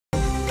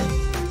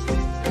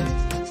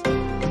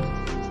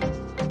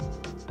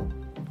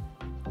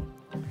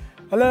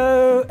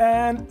Hello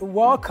and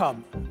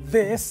welcome.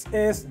 This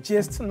is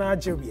Gist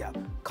Nigeria.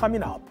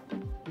 Coming up,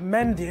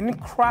 mending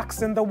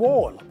cracks in the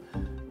wall.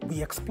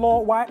 We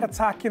explore why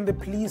attacking the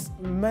police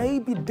may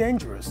be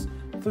dangerous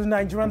to the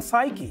Nigerian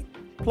psyche.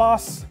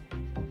 Plus,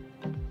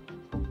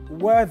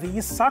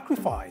 worthy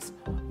sacrifice.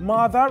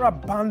 Mother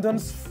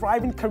abandons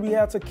thriving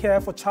career to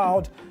care for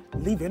child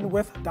living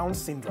with Down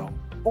syndrome.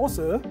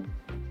 Also,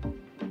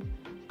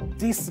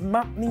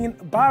 dismantling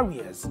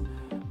barriers.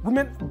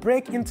 Women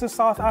break into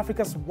South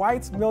Africa's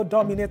white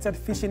male-dominated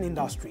fishing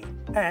industry.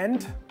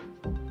 And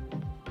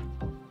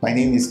my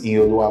name is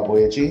Iolua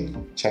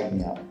Boyeji. Check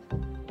me out.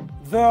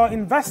 The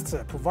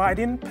Investor,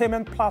 providing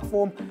payment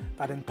platform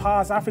that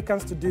empowers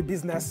Africans to do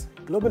business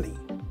globally.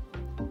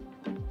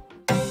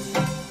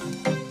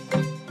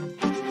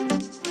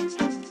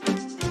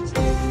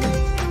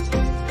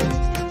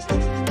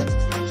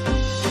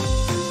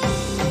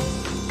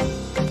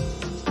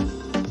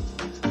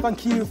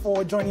 Thank you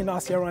for joining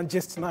us here on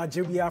Gist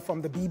Nigeria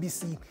from the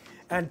BBC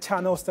and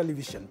Channels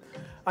Television.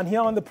 And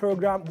here on the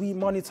program, we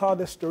monitor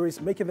the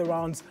stories making the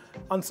rounds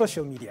on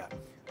social media.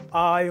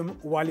 I am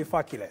Wale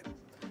Fakile.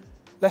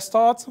 Let's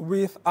start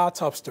with our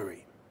top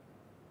story.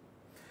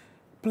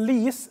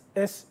 Police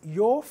is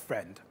your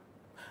friend,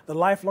 the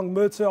lifelong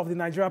motto of the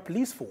Nigerian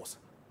police force.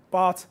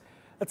 But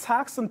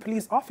attacks on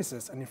police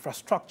officers and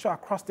infrastructure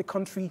across the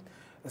country,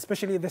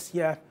 especially this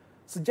year,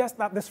 suggests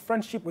that this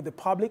friendship with the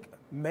public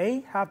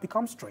may have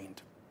become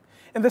strained.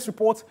 In this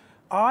report,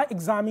 I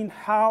examine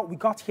how we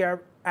got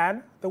here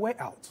and the way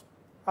out.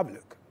 Have a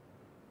look.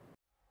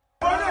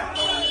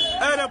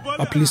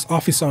 A police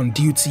officer on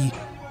duty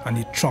and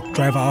a truck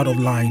driver out of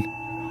line,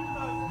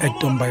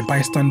 egged on by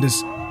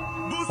bystanders.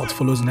 What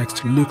follows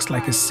next looks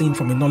like a scene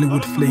from a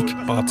Nollywood flick,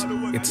 but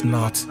it's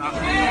not.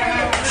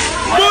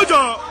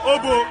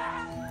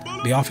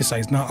 The officer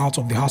is now out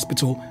of the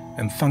hospital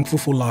and thankful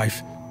for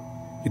life.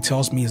 He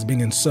tells me he's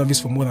been in service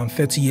for more than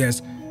 30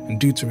 years and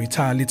due to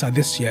retire later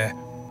this year.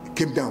 He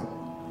came down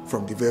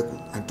from the vehicle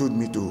and told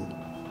me to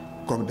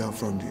come down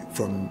from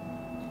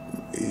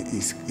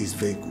his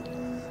vehicle.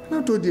 And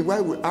I told him,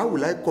 how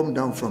will I come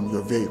down from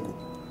your vehicle?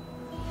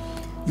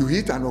 You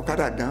hit an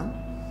Okada down.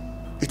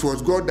 It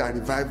was God that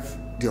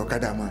revived the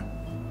Okada man.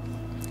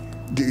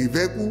 The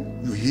vehicle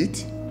you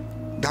hit,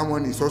 that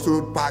one is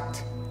also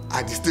parked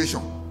at the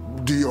station,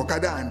 the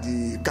Okada and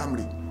the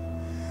Camry.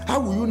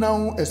 How will you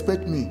now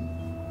expect me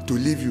to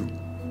leave you?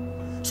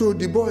 So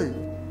the boy,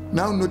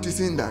 now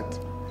noticing that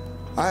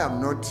I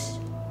am not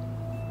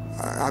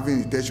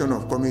having intention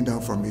of coming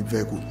down from a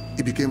vehicle,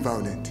 he became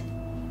violent.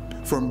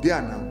 From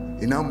there now,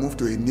 he now moved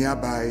to a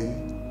nearby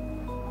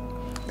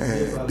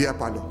beer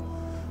parlor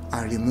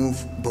and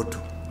removed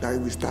bottle that he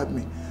will stab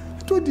me.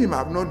 I told him, I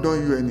have not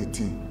done you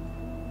anything.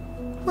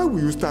 Why will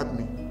you stab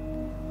me?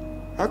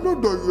 I have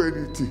not done you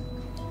anything.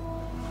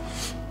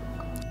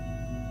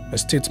 A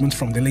statement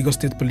from the Lagos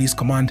State Police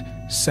Command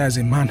says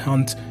a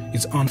manhunt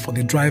is on for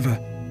the driver.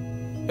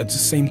 It's the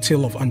same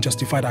tale of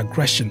unjustified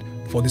aggression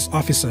for this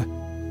officer.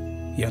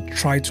 He had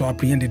tried to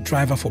apprehend the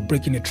driver for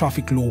breaking a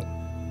traffic law.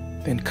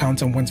 The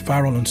encounter went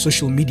viral on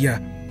social media.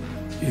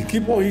 He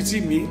keep on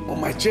hitting me on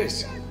my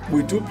chest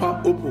with 2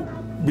 palm open.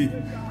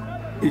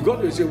 He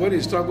got to say when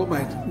he struggled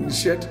my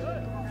shirt,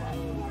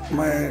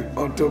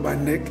 onto my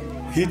neck,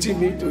 hitting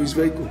me to his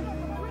vehicle.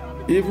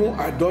 Even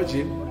I dodged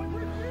him,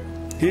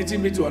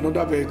 hitting me to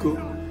another vehicle.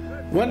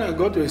 When I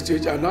got to a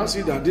stage, I now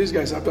see that this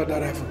guy is after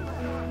that rifle.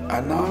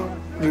 I now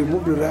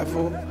remove the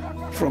rifle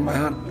from my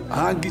hand,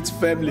 hang it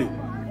firmly.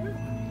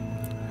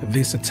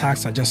 These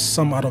attacks are just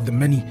some out of the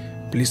many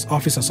police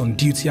officers on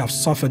duty have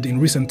suffered in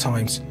recent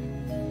times.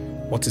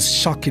 What is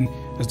shocking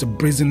is the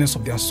brazenness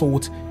of the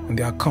assault and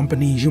their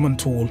accompanying human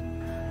toll.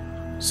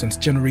 Since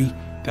January,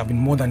 there have been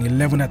more than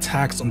 11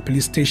 attacks on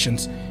police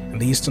stations in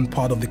the eastern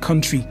part of the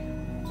country.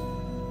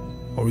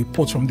 A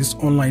report from this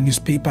online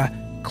newspaper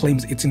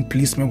claims 18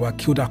 policemen were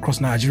killed across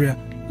Nigeria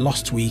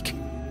last week.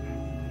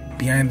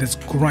 Behind these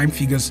crime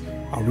figures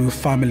are real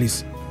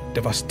families,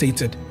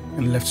 devastated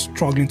and left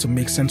struggling to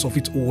make sense of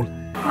it all.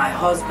 My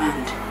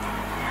husband,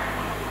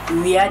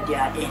 we are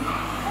there in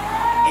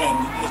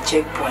a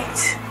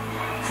checkpoint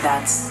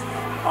that's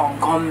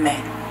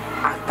gunmen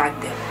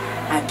attacked them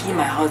and killed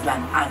my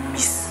husband and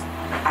Miss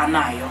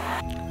Anayo.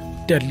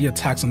 Deadly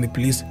attacks on the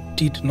police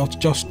did not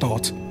just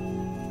start.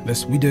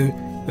 This widow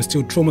is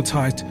still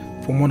traumatized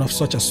from one of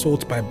such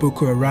assaults by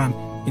Boko Haram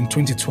in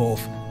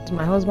 2012.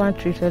 My husband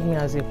treated me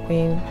as a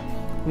queen.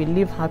 We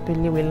live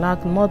happily, we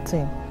lack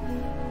nothing.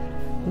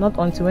 Not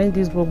until when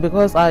this broke,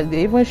 because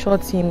they even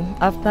shot him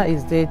after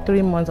his day.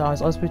 3 months I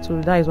was in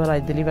hospital. That is what I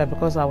delivered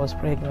because I was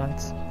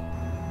pregnant.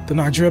 The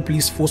Nigeria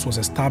Police Force was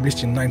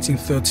established in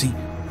 1930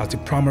 as the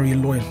primary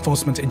law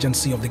enforcement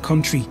agency of the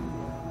country.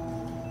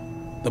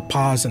 The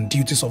powers and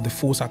duties of the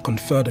force are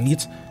conferred on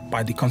it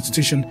by the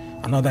Constitution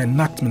and other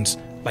enactments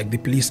like the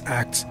Police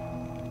Act.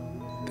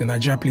 The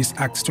Nigeria Police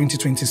Act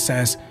 2020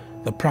 says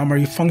the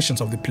primary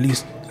functions of the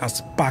police,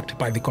 as backed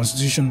by the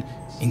Constitution,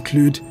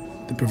 include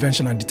the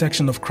prevention and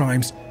detection of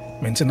crimes,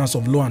 maintenance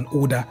of law and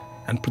order,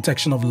 and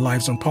protection of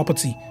lives and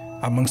property,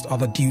 amongst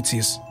other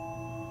duties.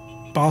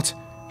 But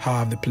how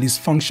have the police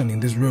functioned in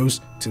these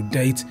roles to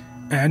date,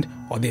 and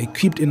are they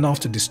equipped enough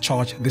to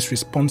discharge these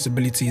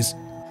responsibilities?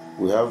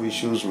 We have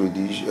issues with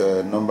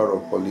the number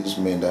of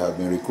policemen that have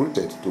been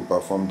recruited to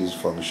perform this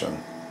function.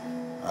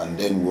 And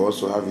then we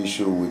also have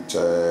issue with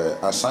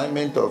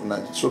assignment of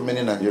so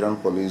many Nigerian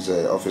police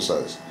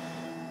officers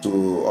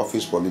to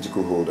office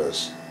political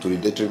holders, to the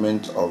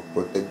detriment of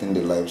protecting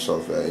the lives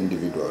of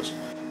individuals.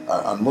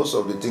 And most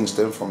of the things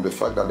stem from the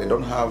fact that they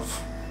don't have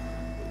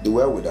the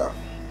wherewithal.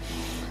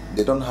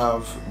 They don't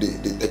have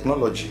the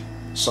technology,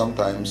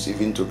 sometimes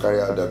even to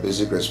carry out the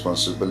basic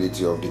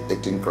responsibility of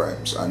detecting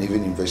crimes and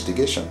even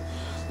investigation.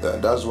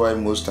 That's why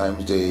most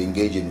times they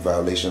engage in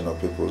violation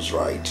of people's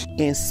rights.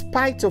 In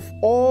spite of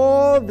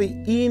all the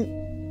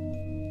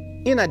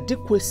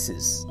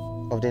inadequacies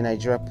of the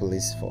Nigerian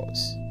police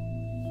force,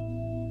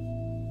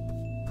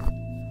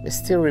 they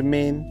still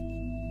remain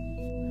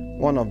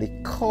one of the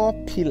core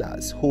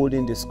pillars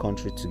holding this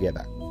country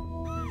together.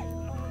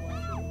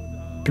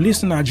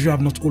 Police in Nigeria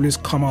have not always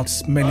come out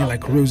smelling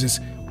like roses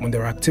when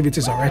their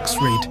activities are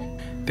x-rayed.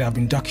 There have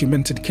been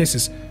documented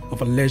cases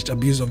of alleged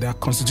abuse of their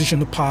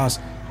constitutional powers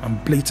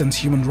and blatant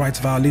human rights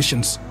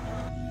violations.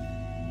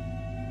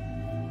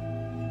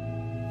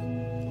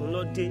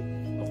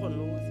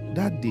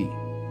 That day,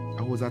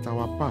 I was at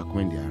our park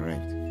when they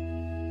arrived.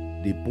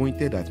 They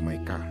pointed at my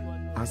car,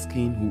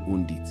 asking who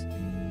owned it.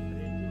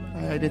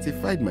 I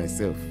identified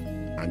myself,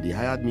 and they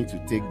hired me to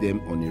take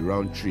them on a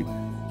round trip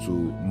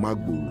to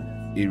Magboro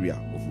area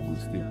of Ogun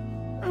State.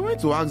 I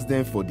went to ask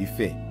them for the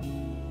fare.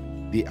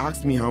 They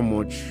asked me how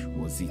much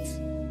was it,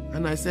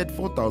 and I said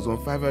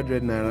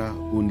 4,500 naira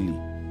only.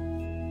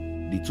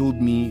 They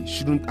told me,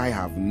 shouldn't I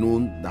have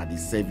known that the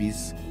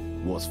service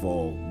was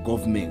for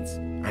government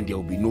and there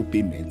will be no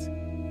payment?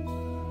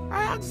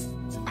 I asked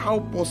how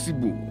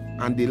possible,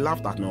 and they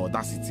laughed at my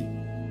audacity.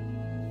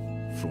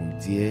 From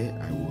there,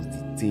 I was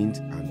detained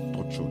and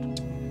tortured.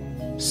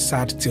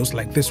 Sad tales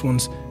like this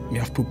ones may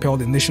have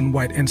propelled a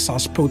nationwide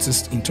EndSARS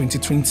protest in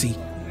 2020.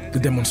 The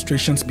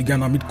demonstrations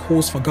began amid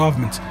calls for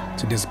government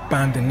to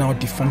disband the now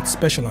defunct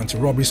Special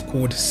Anti-Robbery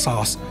Squad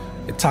SARS,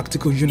 a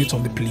tactical unit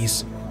of the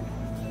police.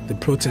 The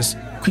protest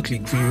quickly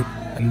grew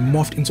and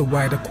morphed into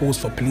wider calls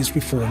for police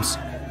reforms.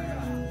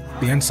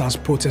 The EndSARS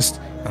protest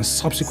and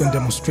subsequent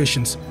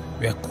demonstrations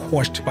were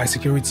quashed by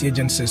security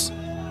agencies,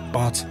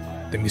 but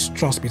the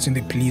mistrust between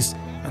the police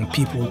and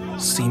people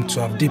seemed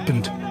to have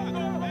deepened.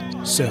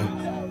 So,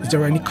 is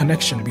there any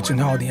connection between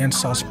how the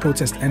EndSARS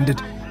protest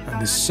ended and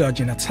the surge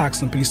in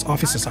attacks on police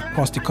officers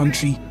across the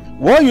country?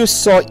 What you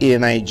saw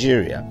in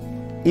Nigeria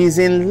is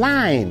in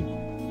line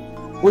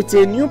with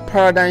a new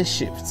paradigm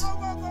shift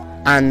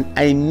and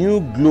a new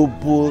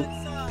global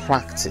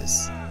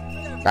practice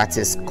that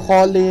is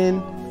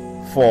calling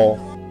for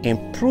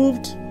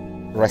improved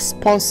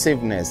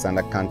responsiveness and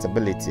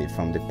accountability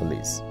from the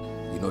police.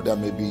 You know, there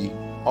may be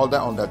other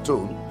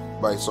undertone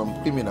by some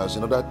criminals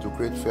in order to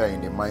create fear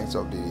in the minds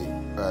of the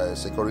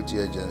security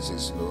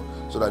agencies, you know,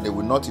 so that they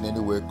will not in any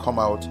way come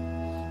out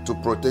to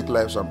protect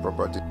lives and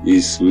property.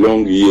 It's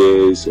long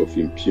years of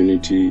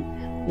impunity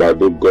by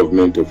both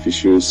government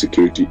officials,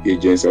 security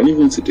agents, and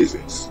even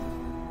citizens,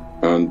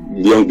 and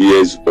long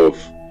years of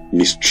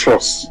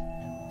mistrust.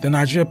 The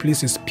Nigeria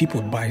police is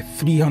peopled by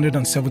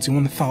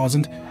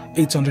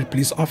 371,800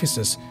 police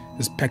officers,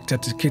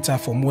 expected to cater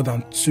for more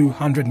than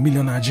 200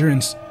 million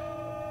Nigerians.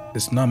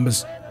 These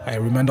numbers are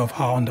a reminder of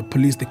how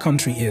under-policed the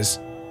country is.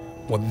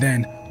 What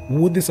then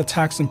would these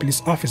attacks on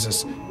police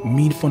officers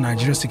mean for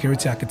Nigeria's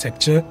security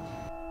architecture?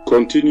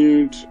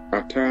 Continued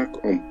attack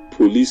on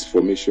police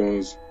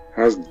formations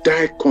has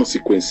dire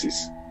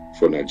consequences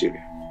for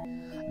Nigeria.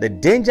 The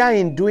danger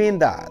in doing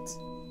that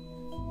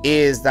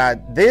is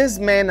that these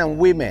men and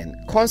women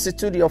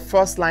constitute your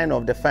first line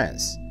of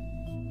defense.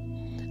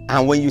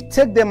 And when you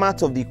take them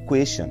out of the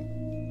equation,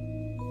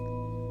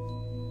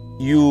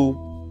 you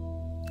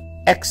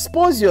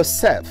expose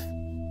yourself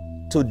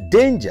to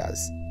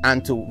dangers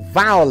and to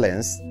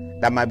violence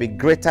that might be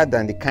greater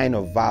than the kind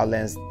of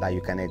violence that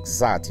you can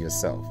exert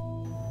yourself.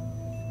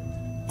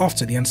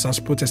 After the EndSARS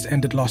protest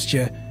ended last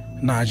year,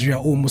 Nigeria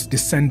almost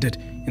descended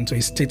into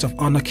a state of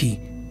anarchy.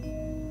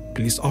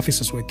 Police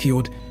officers were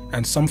killed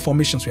and some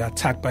formations were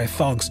attacked by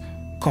thugs,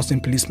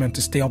 causing policemen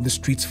to stay off the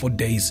streets for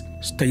days.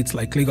 States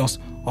like Lagos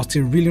are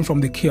still reeling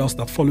from the chaos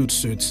that followed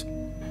suit.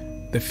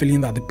 The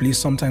feeling that the police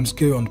sometimes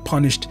go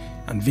unpunished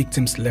and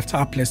victims left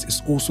helpless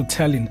is also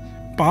telling,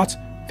 but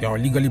there are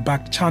legally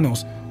backed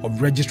channels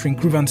of registering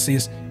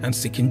grievances and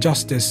seeking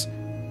justice.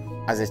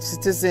 As a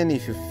citizen,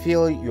 if you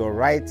feel your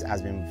right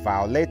has been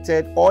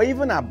violated or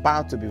even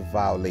about to be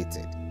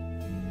violated,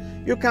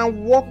 you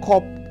can walk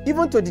up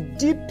even to the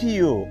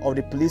DPO of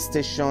the police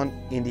station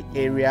in the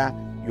area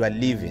you are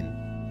living.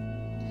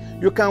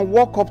 You can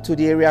walk up to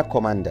the area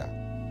commander.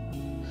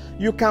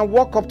 You can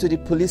walk up to the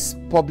police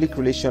public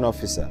relation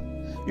officer.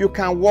 You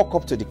can walk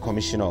up to the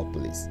commissioner of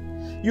police.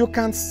 You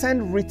can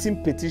send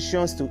written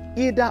petitions to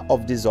either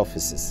of these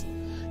offices.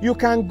 You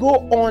can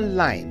go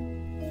online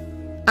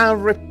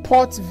and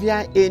report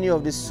via any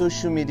of the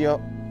social media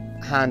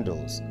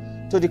handles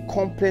to the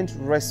complaint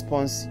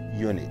response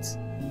unit.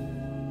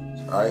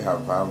 I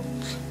have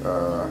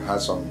had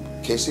some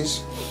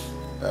cases.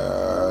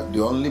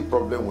 The only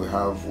problem we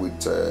have with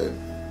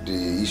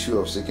the issue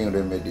of seeking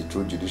remedy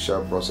through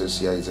judicial process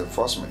here is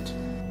enforcement.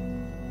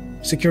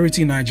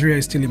 Security in Nigeria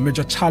is still a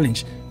major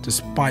challenge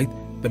despite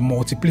the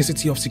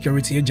multiplicity of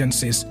security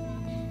agencies.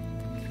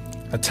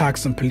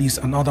 Attacks on police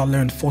and other law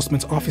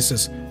enforcement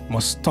officers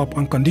must stop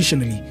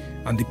unconditionally,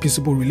 and the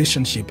peaceable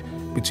relationship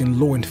between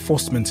law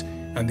enforcement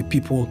and the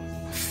people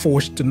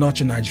forged to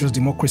nurture Nigeria's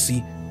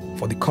democracy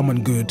for the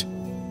common good.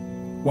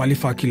 Wale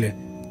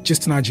Fakile,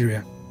 Gist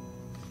Nigeria.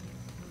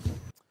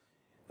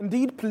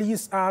 Indeed,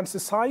 police and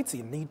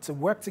society need to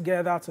work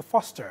together to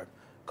foster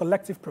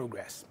collective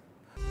progress.